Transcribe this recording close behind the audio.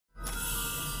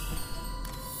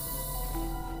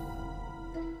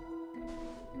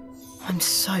I'm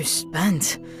so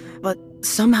spent, but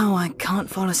somehow I can't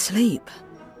fall asleep.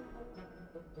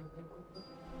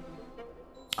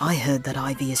 I heard that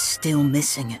Ivy is still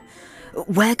missing.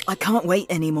 Where? I can't wait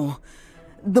anymore.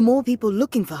 The more people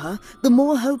looking for her, the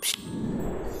more hope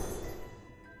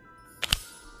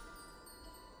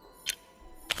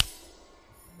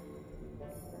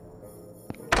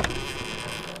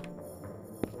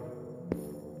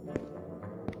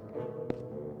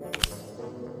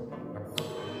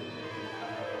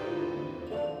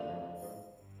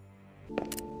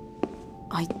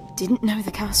I didn't know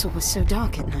the castle was so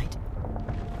dark at night.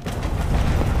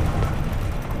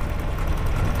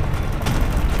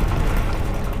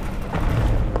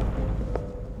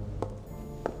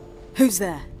 Who's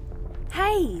there?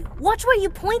 Hey, watch where you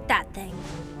point that thing.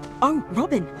 Oh,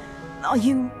 Robin. Are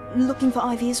you looking for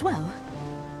Ivy as well?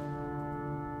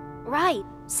 Right,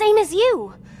 same as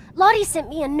you. Lottie sent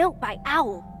me a note by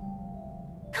Owl.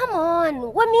 Come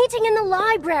on, we're meeting in the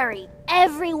library.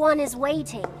 Everyone is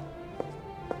waiting.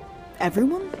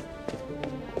 Everyone?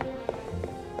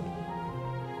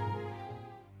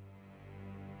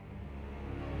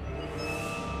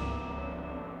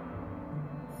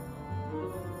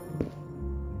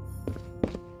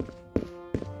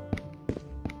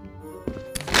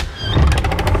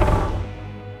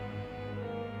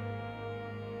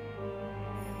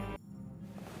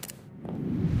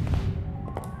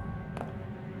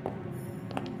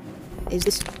 Is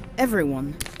this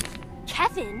everyone?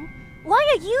 Kevin? Why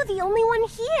are you the only one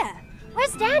here?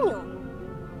 Where's Daniel?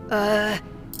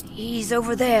 He's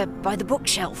over there by the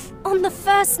bookshelf. On the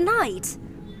first night?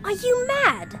 Are you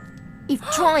mad? If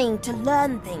trying to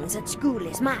learn things at school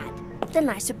is mad, then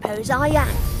I suppose I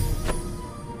am.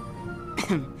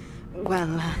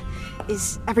 Well,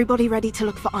 is everybody ready to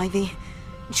look for Ivy?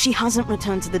 She hasn't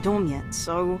returned to the dorm yet,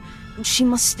 so she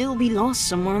must still be lost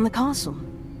somewhere in the castle.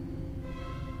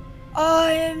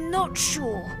 I'm not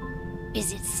sure.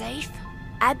 Is it safe?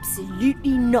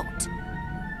 Absolutely not.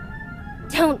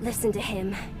 Don't listen to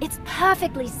him. It's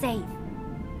perfectly safe.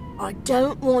 I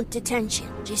don't want attention.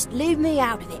 Just leave me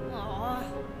out of it.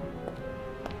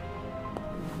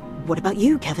 What about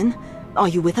you, Kevin? Are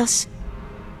you with us?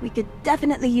 We could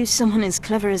definitely use someone as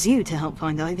clever as you to help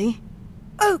find Ivy.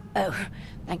 Oh,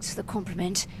 thanks for the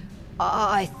compliment.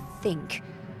 I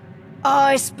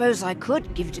suppose I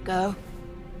could give it a go.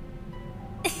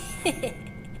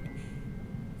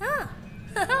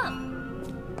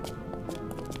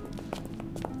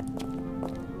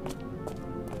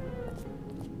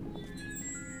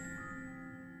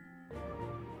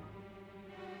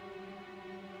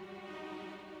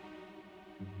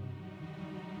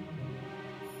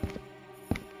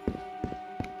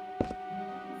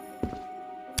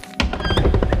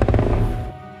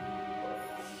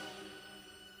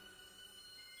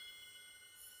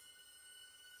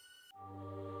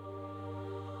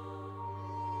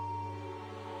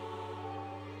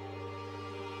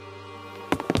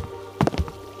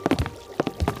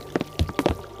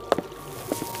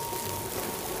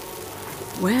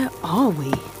 Where are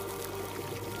we?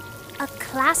 A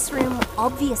classroom,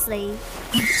 obviously.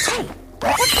 Hey,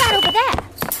 what's that over there?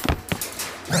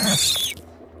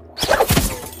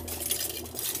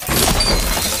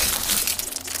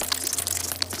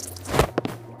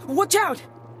 Watch out!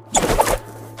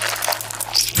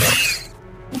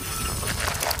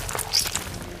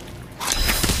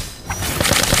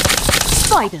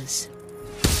 Spiders!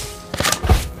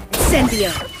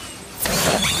 Incendio!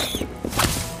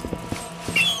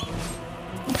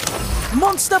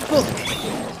 Monster Book!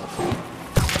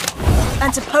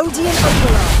 Antipodian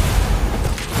Opera!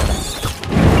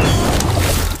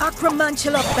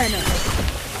 Acromantula Venom!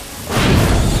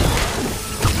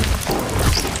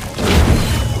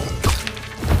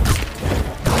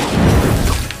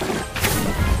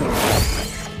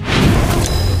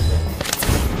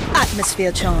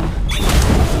 Atmosphere Charm!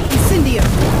 Incendio!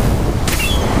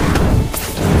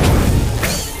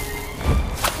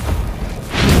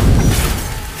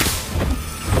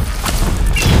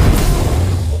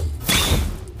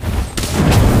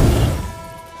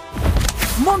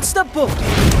 Monster Book!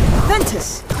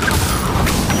 Ventus!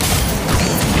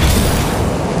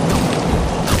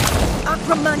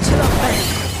 Acromantula Venom!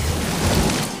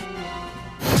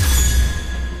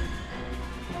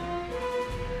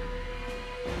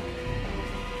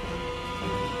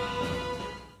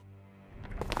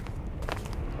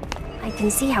 I can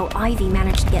see how Ivy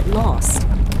managed to get lost.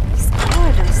 These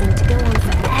corridors seem to go on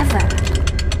forever.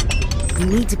 We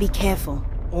need to be careful,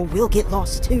 or we'll get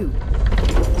lost too.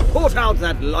 Put out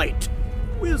that light!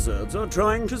 Wizards are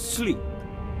trying to sleep.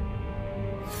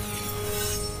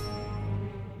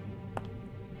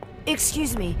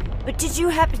 Excuse me, but did you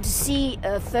happen to see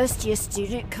a first-year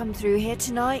student come through here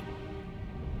tonight?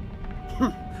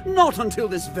 Not until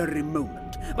this very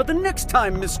moment. But the next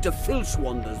time Mr. Filch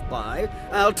wanders by,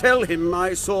 I'll tell him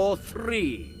I saw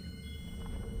 3.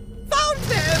 Found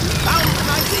them! Found them,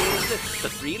 I did! The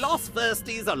 3 lost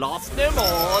firsties are lost no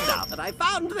more now that I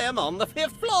found them on the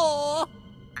 5th floor!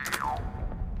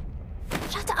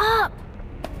 Shut up!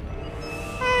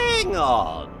 Hang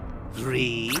on.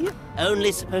 3?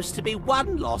 Only supposed to be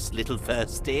 1 lost little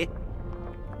firstie.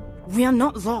 We are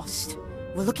not lost.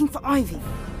 We're looking for Ivy.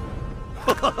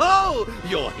 Ho ho ho!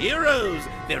 You're heroes!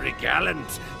 Very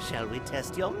gallant. Shall we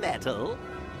test your mettle?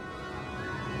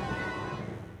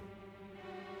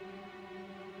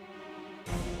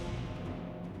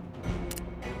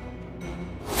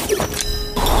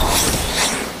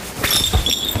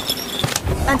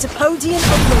 Antipodian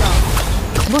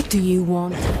Operon. What do you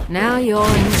want? Now you're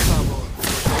in trouble.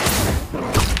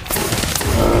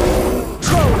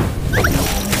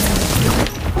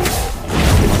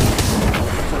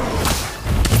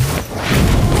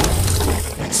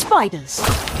 Spiders.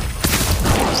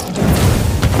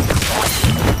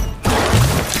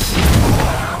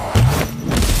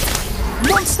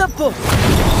 Monster Book.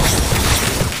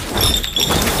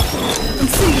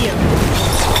 Incendio.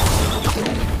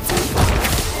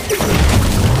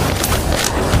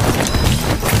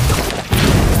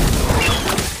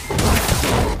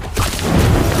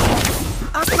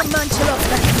 Aquamantula.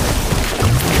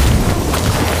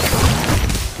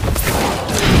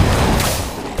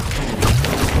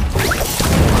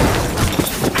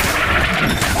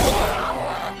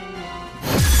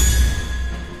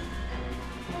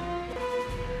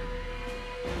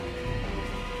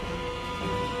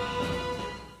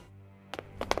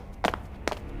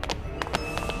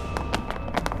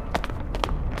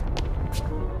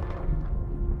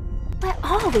 Where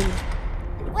are we?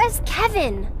 Where's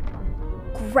Kevin?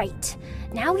 Great.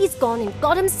 Now he's gone and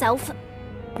got himself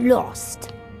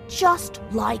Lost. Just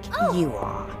like you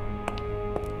are.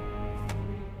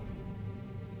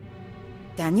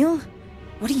 Daniel?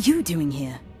 What are you doing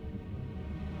here?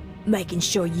 Making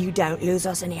sure you don't lose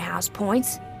us any house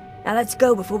points. Now let's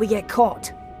go before we get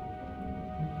caught.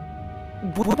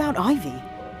 What about Ivy?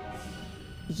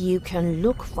 You can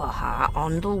look for her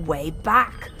on the way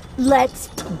back. Let's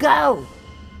go!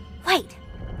 Wait,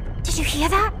 did you hear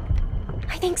that?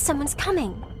 I think someone's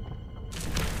coming.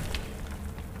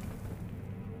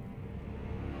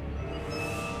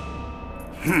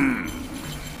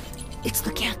 It's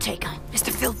the caretaker, Mr.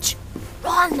 Filch.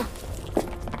 Run!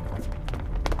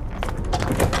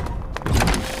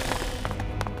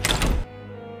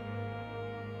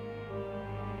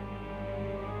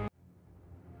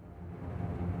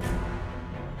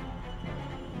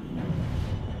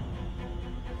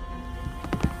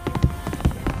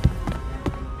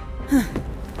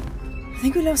 I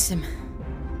think we lost him.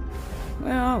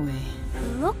 Where are we?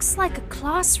 Looks like a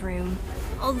classroom,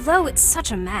 although it's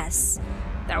such a mess.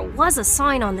 There was a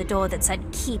sign on the door that said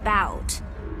keep out.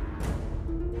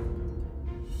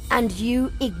 And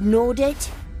you ignored it?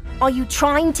 Are you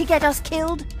trying to get us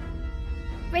killed?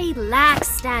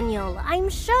 Relax, Daniel. I'm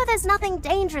sure there's nothing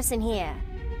dangerous in here.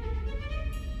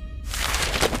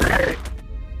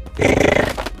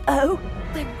 Oh?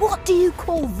 Then what do you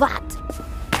call that?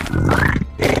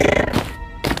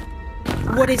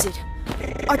 What is it?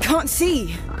 I can't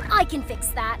see. I can fix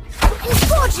that.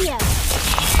 Scorgio!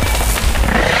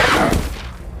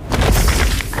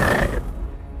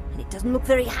 And it doesn't look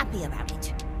very happy about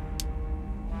it.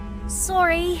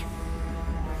 Sorry.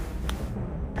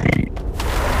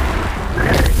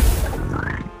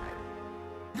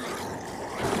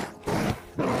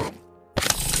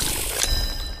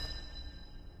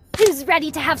 Who's ready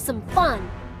to have some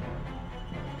fun?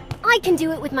 I can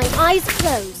do it with my eyes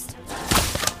closed.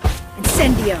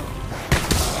 Incendio.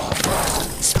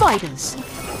 Spiders.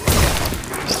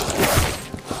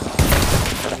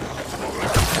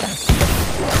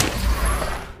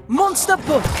 Monster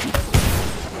Book.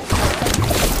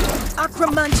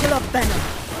 Acromantula Venom.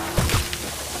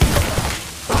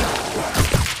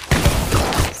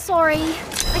 Sorry,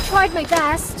 I tried my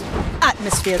best.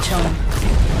 Atmosphere Charm.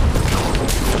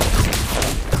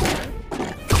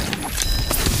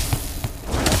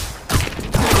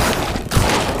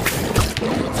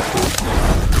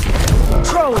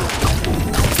 Troll.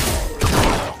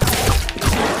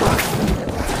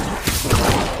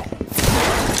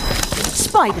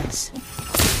 Spiders.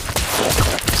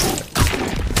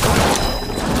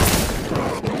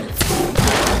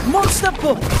 Monster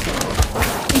Book.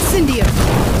 Incendio.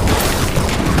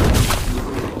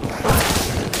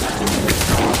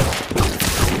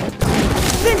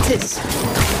 Ventus.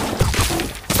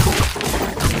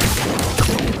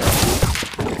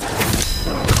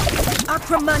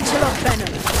 Tarantula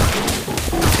venom!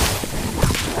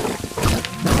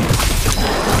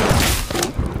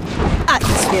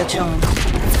 Atmosphere charm.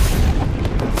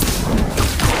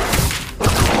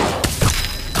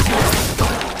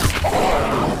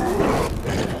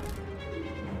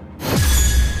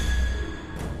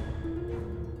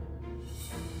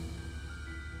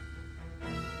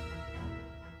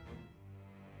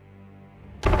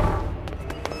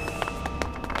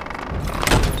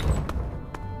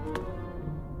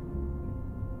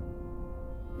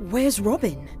 Where's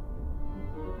Robin?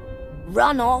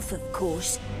 Run off, of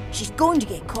course. She's going to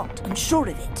get caught, I'm sure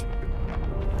of it.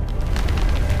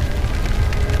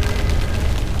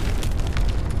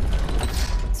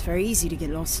 It's very easy to get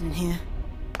lost in here.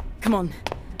 Come on,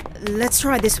 let's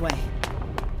try this way.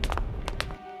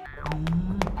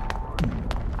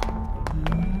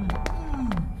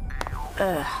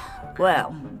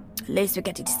 Well, at least we're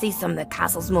getting to see some of the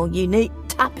castle's more unique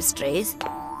tapestries.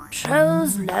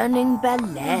 Trolls learning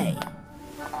ballet.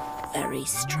 Very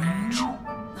strange.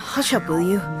 Hush up, will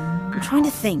you? I'm trying to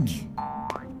think.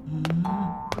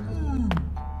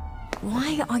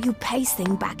 Why are you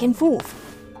pacing back and forth?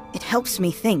 It helps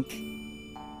me think.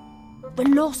 The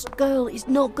lost girl is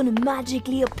not gonna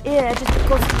magically appear just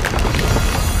because...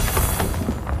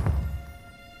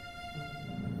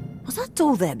 Was that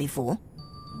door there before?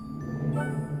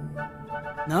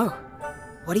 No.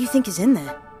 What do you think is in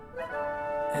there?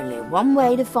 Only one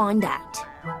way to find out.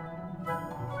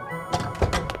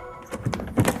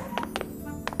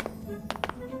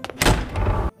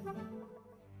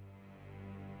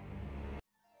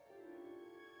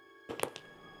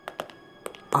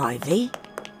 Ivy?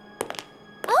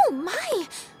 Oh my!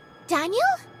 Daniel?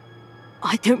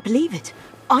 I don't believe it.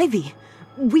 Ivy,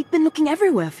 we've been looking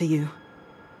everywhere for you.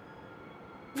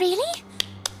 Really?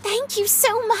 Thank you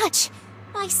so much!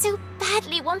 I so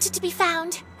badly wanted to be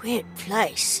found. Weird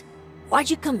place. Why'd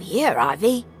you come here,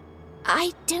 Ivy?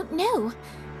 I don't know.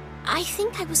 I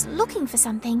think I was looking for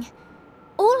something.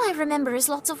 All I remember is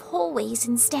lots of hallways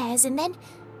and stairs, and then...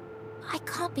 I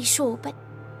can't be sure, but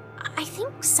I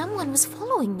think someone was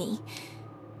following me.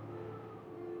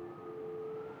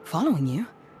 Following you?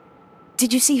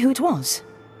 Did you see who it was?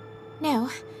 No,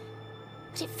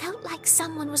 but it felt like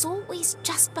someone was always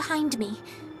just behind me,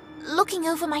 looking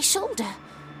over my shoulder.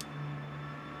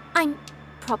 I'm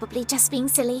probably just being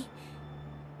silly.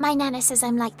 My Nana says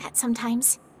I'm like that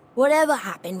sometimes. Whatever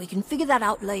happened, we can figure that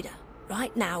out later.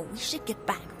 Right now, we should get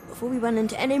back before we run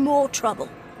into any more trouble.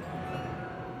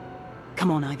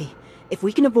 Come on, Ivy. If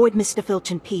we can avoid Mr.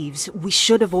 Filch and Peeves, we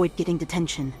should avoid getting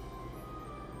detention.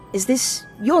 Is this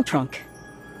your trunk?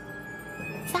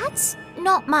 That's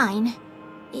not mine.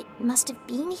 It must have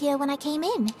been here when I came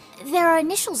in. There are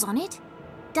initials on it.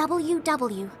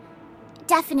 WW.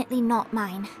 Definitely not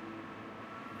mine.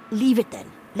 Leave it then.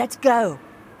 Let's go.